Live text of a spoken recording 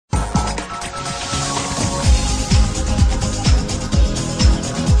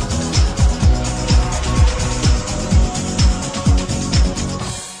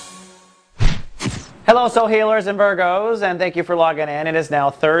Hello, soul healers and Virgos, and thank you for logging in. It is now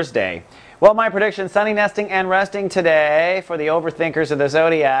Thursday. Well, my prediction, sunny nesting and resting today for the overthinkers of the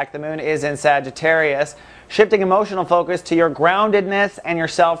zodiac. The moon is in Sagittarius, shifting emotional focus to your groundedness and your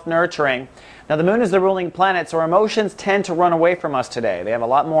self-nurturing. Now, the moon is the ruling planet, so our emotions tend to run away from us today. They have a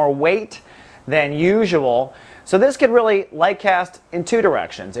lot more weight than usual. So this could really light cast in two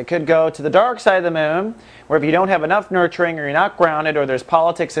directions. It could go to the dark side of the moon, where if you don't have enough nurturing or you're not grounded or there's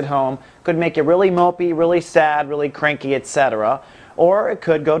politics at home, could make you really mopey, really sad, really cranky, etc. Or it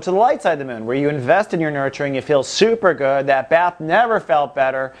could go to the light side of the moon, where you invest in your nurturing, you feel super good, that bath never felt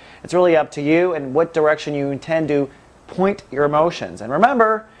better. It's really up to you and what direction you intend to point your emotions. And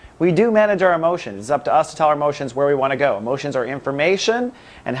remember, we do manage our emotions. It's up to us to tell our emotions where we want to go. Emotions are information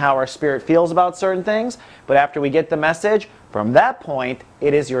and how our spirit feels about certain things. But after we get the message, from that point,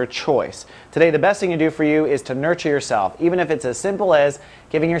 it is your choice. Today, the best thing to do for you is to nurture yourself, even if it's as simple as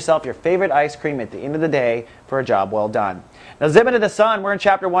giving yourself your favorite ice cream at the end of the day for a job well done. Now, zip into the sun. We're in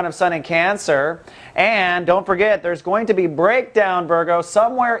chapter 1 of Sun in Cancer. And don't forget, there's going to be breakdown, Virgo,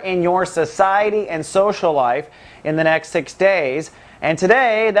 somewhere in your society and social life in the next 6 days. And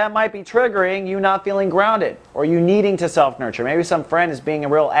today, that might be triggering you not feeling grounded or you needing to self-nurture. Maybe some friend is being a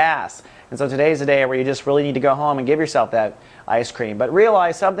real ass. And so today's the day where you just really need to go home and give yourself that ice cream. But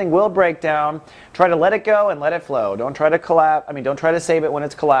realize something will break down. Try to let it go and let it flow. Don't try to don't try to save it when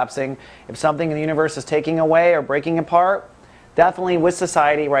it's collapsing. If something in the universe is taking away or breaking apart, definitely with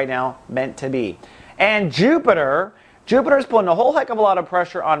society right now, meant to be. And Jupiter's putting a whole heck of a lot of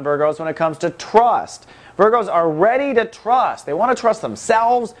pressure on Virgos when it comes to trust. Virgos are ready to trust. They want to trust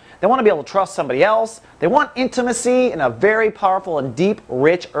themselves. They want to be able to trust somebody else. They want intimacy in a very powerful and deep,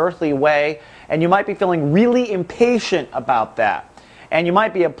 rich, earthly way. And you might be feeling really impatient about that. And you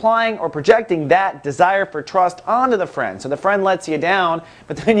might be applying or projecting that desire for trust onto the friend. So the friend lets you down,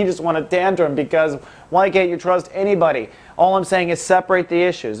 but then you just want to tantrum because why can't you trust anybody? All I'm saying is separate the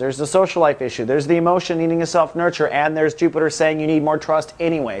issues. There's the social life issue. There's the emotion needing to self-nurture. And there's Jupiter saying you need more trust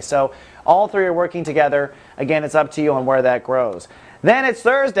anyway. So all three are working together. Again, it's up to you on where that grows. Then it's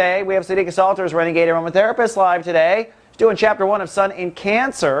Thursday. We have Sadiqa Salter's Renegade Aromatherapist live today. She's doing chapter 1 of Sun in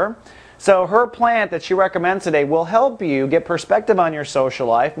Cancer. So her plant that she recommends today will help you get perspective on your social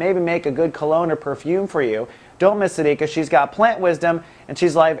life, maybe make a good cologne or perfume for you. Don't miss Sadiqa. She's got plant wisdom, and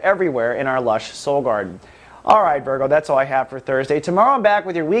she's live everywhere in our lush soul garden. All right, Virgo, that's all I have for Thursday. Tomorrow I'm back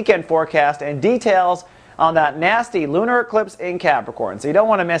with your weekend forecast and details on that nasty lunar eclipse in Capricorn. So you don't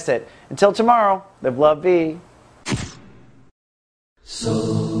want to miss it. Until tomorrow, live, love, be.